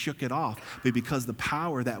 He shook it off. But because the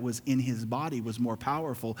power that was in his body was more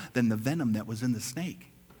powerful than the venom that was in the snake.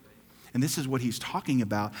 And this is what he's talking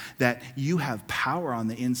about, that you have power on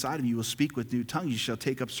the inside of you. You will speak with new tongues. You shall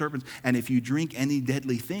take up serpents. And if you drink any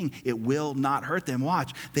deadly thing, it will not hurt them.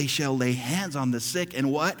 Watch. They shall lay hands on the sick.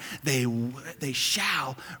 And what? They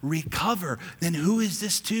shall recover. Then who is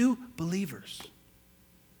this to? Believers.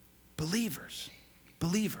 Believers.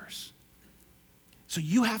 Believers. So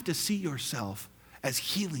you have to see yourself as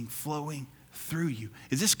healing flowing through you.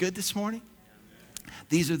 Is this good this morning?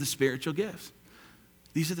 These are the spiritual gifts.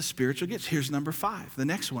 These are the spiritual gifts. Here's number 5. The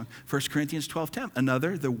next one, 1 Corinthians 12:10.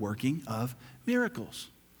 Another, the working of miracles.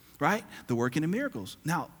 Right? The working of miracles.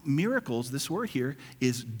 Now, miracles, this word here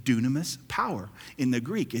is dunamis power. In the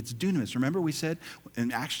Greek, it's dunamis. Remember we said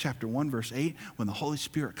in Acts chapter 1, verse 8, when the Holy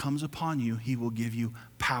Spirit comes upon you, he will give you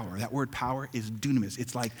power. That word power is dunamis.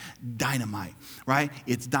 It's like dynamite, right?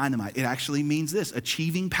 It's dynamite. It actually means this,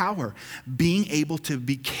 achieving power, being able to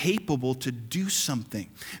be capable to do something,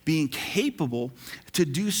 being capable to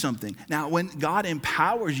do something. Now, when God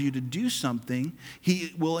empowers you to do something,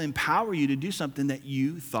 he will empower you to do something that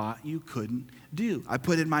you thought you couldn't do. I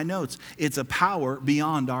put in my notes, it's a power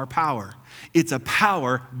beyond our power. It's a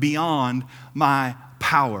power beyond my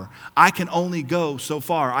power. I can only go so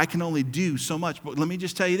far. I can only do so much. But let me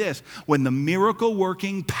just tell you this. When the miracle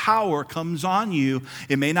working power comes on you,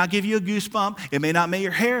 it may not give you a goosebump. It may not make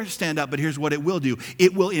your hair stand up, but here's what it will do.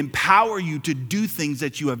 It will empower you to do things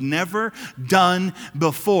that you have never done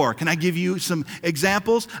before. Can I give you some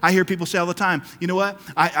examples? I hear people say all the time, you know what?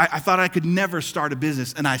 I thought I could never start a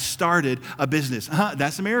business, and I started a business.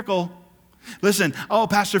 That's a miracle. Listen, oh,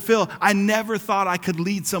 Pastor Phil, I never thought I could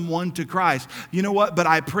lead someone to Christ. You know what? But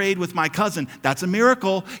I prayed with my cousin. That's a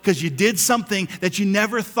miracle because you did something that you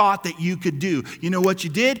never thought that you could do. You know what you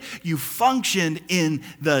did? You functioned in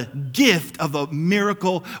the gift of a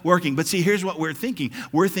miracle working. But see, here's what we're thinking.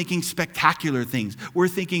 We're thinking spectacular things. We're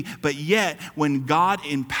thinking, but yet when God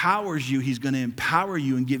empowers you, he's going to empower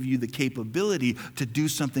you and give you the capability to do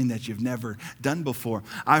something that you've never done before.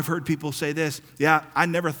 I've heard people say this, yeah, I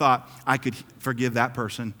never thought I could forgive that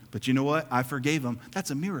person, but you know what? I forgave them.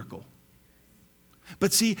 That's a miracle.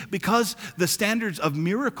 But see, because the standards of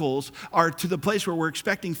miracles are to the place where we're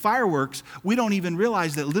expecting fireworks, we don't even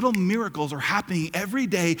realize that little miracles are happening every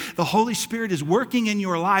day. The Holy Spirit is working in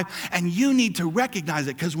your life, and you need to recognize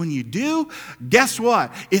it, because when you do, guess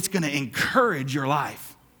what? It's going to encourage your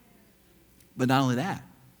life. But not only that,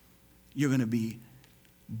 you're going to be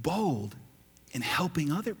bold in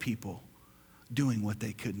helping other people doing what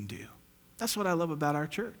they couldn't do. That's what I love about our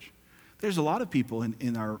church. There's a lot of people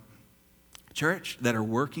in our church that are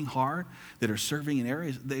working hard, that are serving in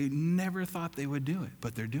areas they never thought they would do it,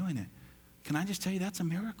 but they're doing it. Can I just tell you, that's a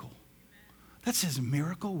miracle. That's his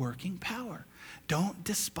miracle working power. Don't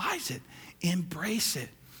despise it. Embrace it.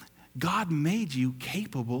 God made you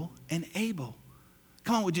capable and able.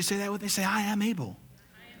 Come on, would you say that with me? Say, I am able.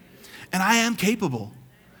 And I am capable.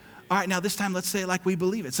 All right, now this time let's say it like we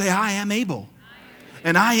believe it. Say, I am able.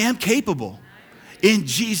 And I am capable. In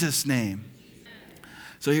Jesus' name.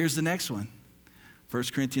 So here's the next one. 1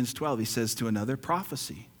 Corinthians 12, he says to another,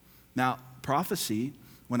 prophecy. Now, prophecy,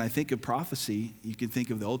 when I think of prophecy, you can think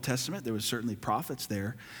of the Old Testament. There was certainly prophets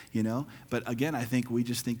there, But again, I think we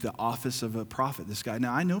just think the office of a prophet, this guy.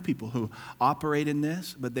 Now, I know people who operate in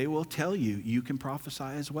this, but they will tell you, you can prophesy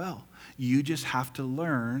as well. You just have to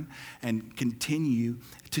learn and continue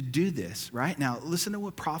to do this, right? Now, listen to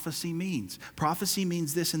what prophecy means. Prophecy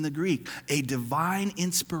means this in the Greek, a divine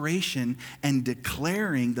inspiration and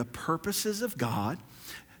declaring the purposes of God,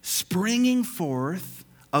 springing forth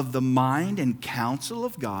of the mind and counsel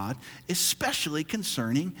of God, especially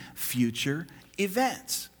concerning future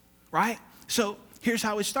events, right? So here's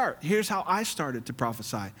how we start. Here's how I started to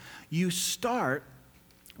prophesy. You start,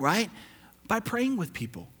 right, by praying with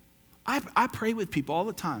people. I pray with people all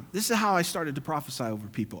the time. This is how I started to prophesy over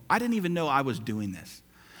people. I didn't even know I was doing this.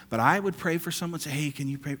 But I would pray for someone, say, hey, can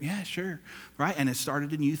you pray? Yeah, sure, right? And it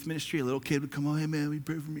started in youth ministry. A little kid would come, oh, hey, man, will you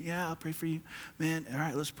pray for me? Yeah, I'll pray for you. Man, all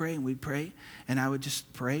right, let's pray. And we'd pray. And I would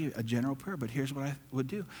just pray a general prayer. But here's what I would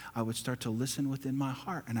do. I would start to listen within my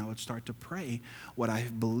heart. And I would start to pray what I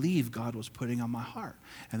believe God was putting on my heart.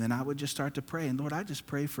 And then I would just start to pray. And Lord, I just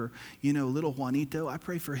pray for, little Juanito. I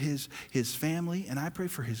pray for his family. And I pray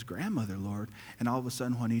for his grandmother, Lord. And all of a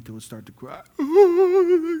sudden, Juanito would start to cry.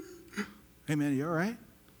 Hey, man, you all right?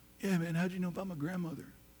 Yeah, man, how'd you know about my grandmother?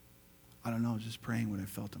 I don't know, I was just praying what I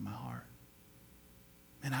felt in my heart.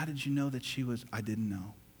 And how did you know that she was? I didn't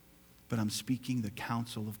know. But I'm speaking the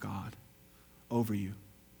counsel of God over you,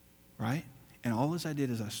 right? And all as I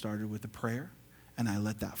did is I started with a prayer, and I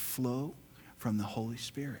let that flow from the Holy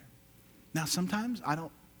Spirit. Now, sometimes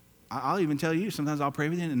I'll even tell you, sometimes I'll pray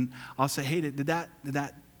with you, and I'll say, hey, did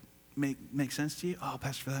that make sense to you? Oh,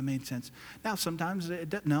 Pastor, that made sense. Now, sometimes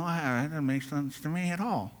it doesn't. No, it doesn't make sense to me at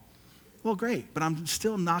all. Well, great, but I'm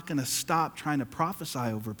still not going to stop trying to prophesy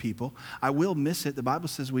over people. I will miss it. The Bible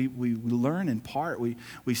says we learn in part, we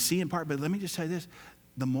see in part, but let me just tell you this.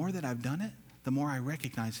 The more that I've done it, the more I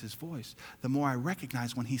recognize his voice, the more I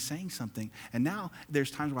recognize when he's saying something. And now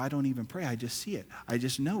there's times where I don't even pray. I just see it. I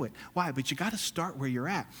just know it. Why? But you got to start where you're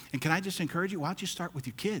at. And can I just encourage you? Why don't you start with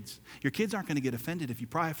your kids? Your kids aren't going to get offended if you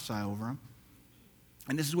prophesy over them.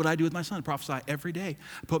 And this is what I do with my son. I prophesy every day.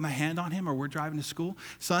 I put my hand on him, or we're driving to school.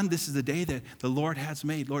 Son, this is the day that the Lord has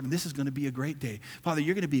made. Lord, and this is going to be a great day. Father,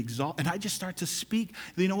 you're going to be exalted. And I just start to speak.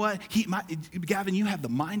 You know what? Gavin, you have the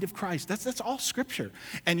mind of Christ. That's all scripture.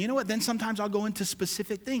 And you know what? Then sometimes I'll go into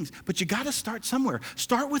specific things. But you got to start somewhere.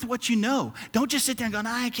 Start with what you know. Don't just sit there and go, no,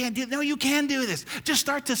 I can't do it. No, you can do this. Just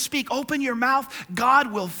start to speak. Open your mouth.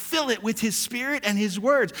 God will fill it with his spirit and his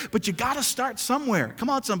words. But you got to start somewhere. Come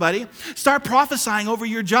on, somebody. Start prophesying over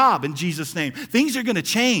your job in Jesus' name. Things are going to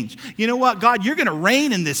change. You know what, God, you're going to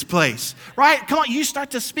reign in this place, right? Come on, you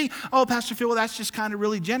start to speak. Oh, Pastor Phil, well, that's just kind of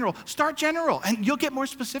really general. Start general, and you'll get more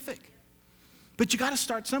specific. But you got to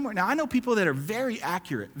start somewhere. Now, I know people that are very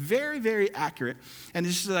accurate, very, very accurate. And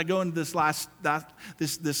just as I go into this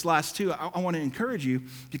last two, I want to encourage you,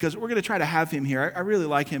 because we're going to try to have him here. I really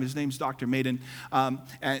like him. His name's Dr. Maiden. And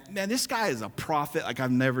this guy is a prophet like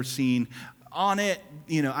I've never seen on it,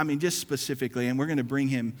 just specifically, and we're going to bring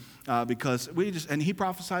him because and he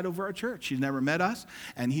prophesied over our church. He's never met us,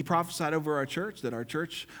 and he prophesied over our church that our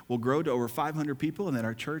church will grow to over 500 people, and that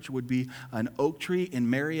our church would be an oak tree in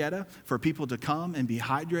Marietta for people to come and be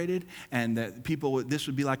hydrated, and that this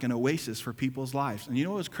would be like an oasis for people's lives. And you know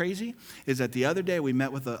what was crazy is that the other day we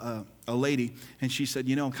met with a lady, and she said,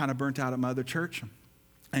 I'm kind of burnt out at my other church,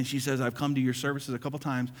 and she says, I've come to your services a couple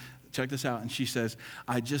times. Check this out. And she says,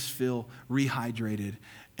 I just feel rehydrated.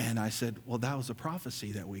 And I said, well, that was a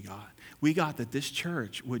prophecy that we got. We got that this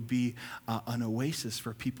church would be an oasis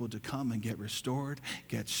for people to come and get restored,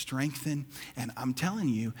 get strengthened. And I'm telling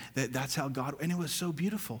you that's how God, and it was so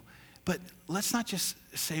beautiful. But let's not just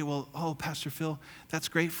say, well, oh, Pastor Phil, that's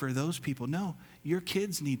great for those people. No, your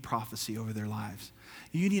kids need prophecy over their lives.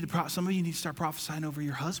 Some of you need to start prophesying over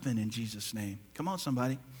your husband in Jesus' name. Come on,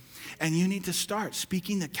 somebody. And you need to start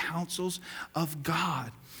speaking the counsels of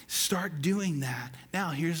God. Start doing that. Now,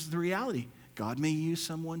 here's the reality. God may use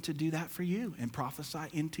someone to do that for you and prophesy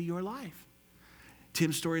into your life.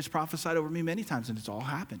 Tim Story has prophesied over me many times, and it's all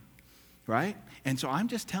happened, right? And so I'm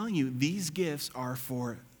just telling you, these gifts are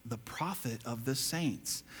for the profit of the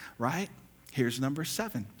saints, right? Here's number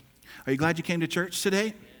 7. Are you glad you came to church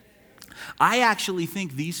today? I actually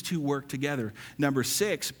think these two work together. Number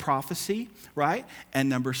 6, prophecy, right? And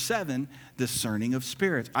number 7, discerning of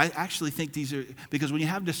spirits. I actually think these are, because when you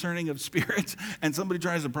have discerning of spirits and somebody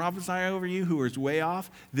tries to prophesy over you who is way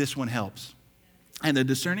off, this one helps. And the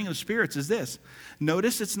discerning of spirits is this.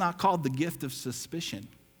 Notice it's not called the gift of suspicion.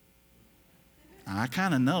 I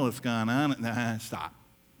kind of know what's going on. Stop.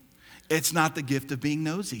 It's not the gift of being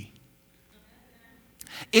nosy.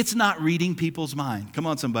 It's not reading people's mind. Come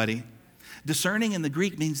on, somebody. Discerning in the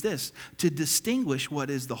Greek means this, to distinguish what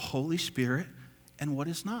is the Holy Spirit and what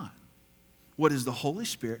is not. What is the Holy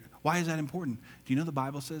Spirit? Why is that important? Do you know the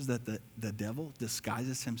Bible says that the devil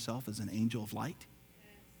disguises himself as an angel of light?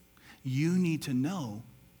 You need to know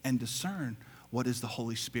and discern what is the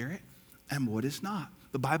Holy Spirit and what is not.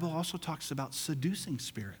 The Bible also talks about seducing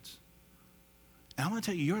spirits. And I want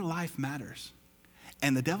to tell you, your life matters.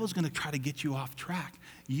 And the devil's going to try to get you off track.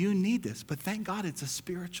 You need this. But thank God it's a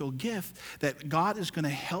spiritual gift that God is going to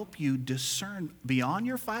help you discern beyond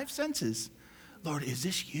your 5 senses. Lord, is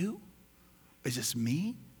this you? Is this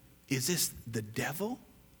me? Is this the devil?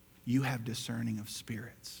 You have discerning of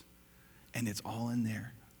spirits. And it's all in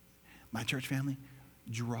there. My church family,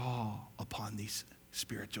 draw upon these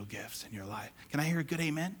spiritual gifts in your life. Can I hear a good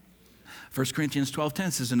amen? 1 Corinthians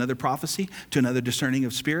 12:10 says another prophecy, to another discerning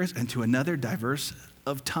of spirits, and to another diverse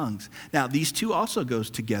of tongues. Now, these two also goes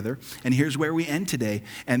together, and here's where we end today.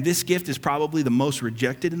 And this gift is probably the most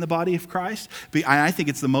rejected in the body of Christ. I think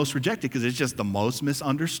it's the most rejected because it's just the most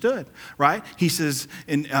misunderstood, right? He says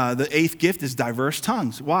in the 8th gift is diverse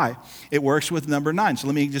tongues. Why? It works with number 9. So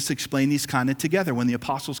let me just explain these kind of together. When the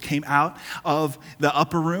apostles came out of the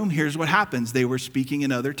upper room, here's what happens. They were speaking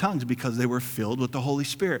in other tongues because they were filled with the Holy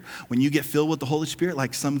Spirit. When you get filled with the Holy Spirit,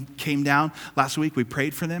 like some came down last week, we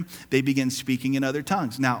prayed for them, they began speaking in other tongues.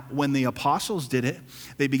 Now, when the apostles did it,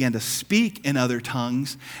 they began to speak in other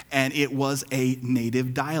tongues, and it was a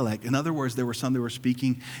native dialect. In other words, there were some that were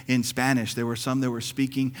speaking in Spanish. There were some that were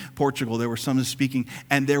speaking Portugal. There were some that were speaking,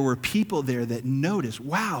 and there were people there that noticed,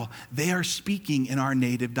 wow, they are speaking in our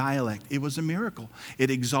native dialect. It was a miracle. It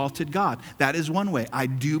exalted God. That is one way. I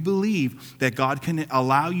do believe that God can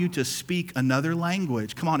allow you to speak another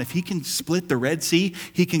language. Come on, if he can split the Red Sea,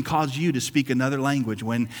 he can cause you to speak another language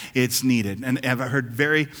when it's needed. And I've heard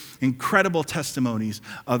very incredible testimonies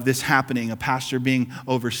of this happening. A pastor being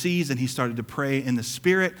overseas, and he started to pray in the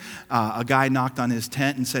Spirit. A guy knocked on his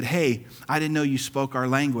tent and said, hey, I didn't know you spoke our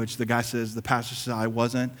language. The pastor says, I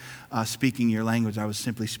wasn't speaking your language. I was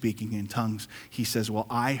simply speaking in tongues. He says, well,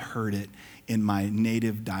 I heard it in my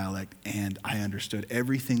native dialect, and I understood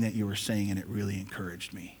everything that you were saying, and it really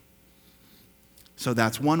encouraged me. So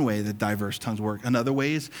that's one way that diverse tongues work. Another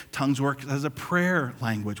way is tongues work as a prayer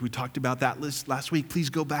language. We talked about that last week.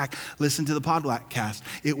 Please go back, listen to the podcast.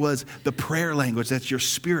 It was the prayer language. That's your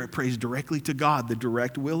spirit prays directly to God, the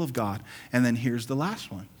direct will of God. And then here's the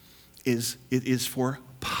last one. It is for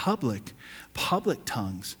public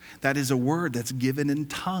tongues. That is a word that's given in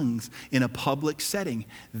tongues in a public setting.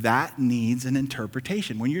 That needs an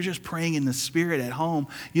interpretation. When you're just praying in the Spirit at home,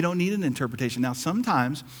 you don't need an interpretation. Now,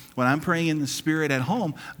 sometimes when I'm praying in the Spirit at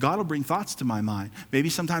home, God will bring thoughts to my mind. Maybe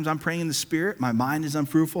sometimes I'm praying in the Spirit, my mind is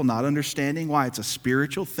unfruitful, not understanding why it's a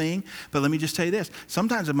spiritual thing. But let me just tell you this.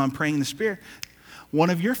 Sometimes if I'm praying in the Spirit, one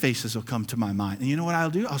of your faces will come to my mind. And you know what I'll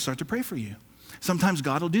do? I'll start to pray for you. Sometimes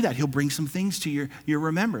God will do that. He'll bring some things to your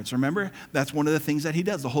remembrance. Remember, that's one of the things that he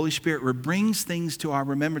does. The Holy Spirit brings things to our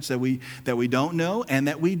remembrance that we don't know, and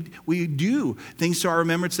that we do. Things to our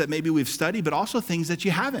remembrance that maybe we've studied, but also things that you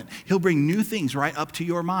haven't. He'll bring new things right up to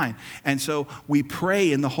your mind. And so we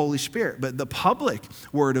pray in the Holy Spirit. But the public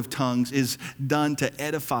word of tongues is done to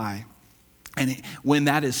edify. And when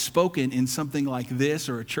that is spoken in something like this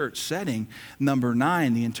or a church setting, number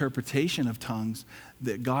 9, the interpretation of tongues,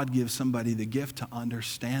 that God gives somebody the gift to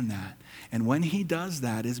understand that. And when he does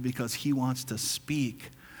that is because he wants to speak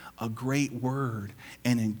a great word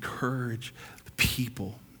and encourage the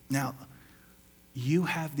people. Now, you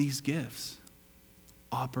have these gifts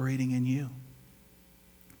operating in you.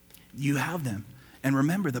 You have them. And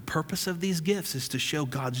remember, the purpose of these gifts is to show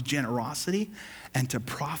God's generosity and to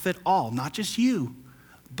profit all, not just you,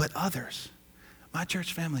 but others. My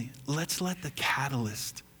church family, let's let the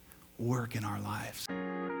catalyst work in our lives.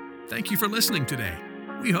 Thank you for listening today.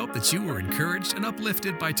 We hope that you were encouraged and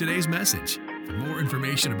uplifted by today's message. For more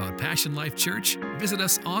information about Passion Life Church, visit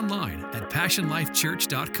us online at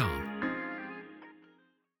passionlifechurch.com.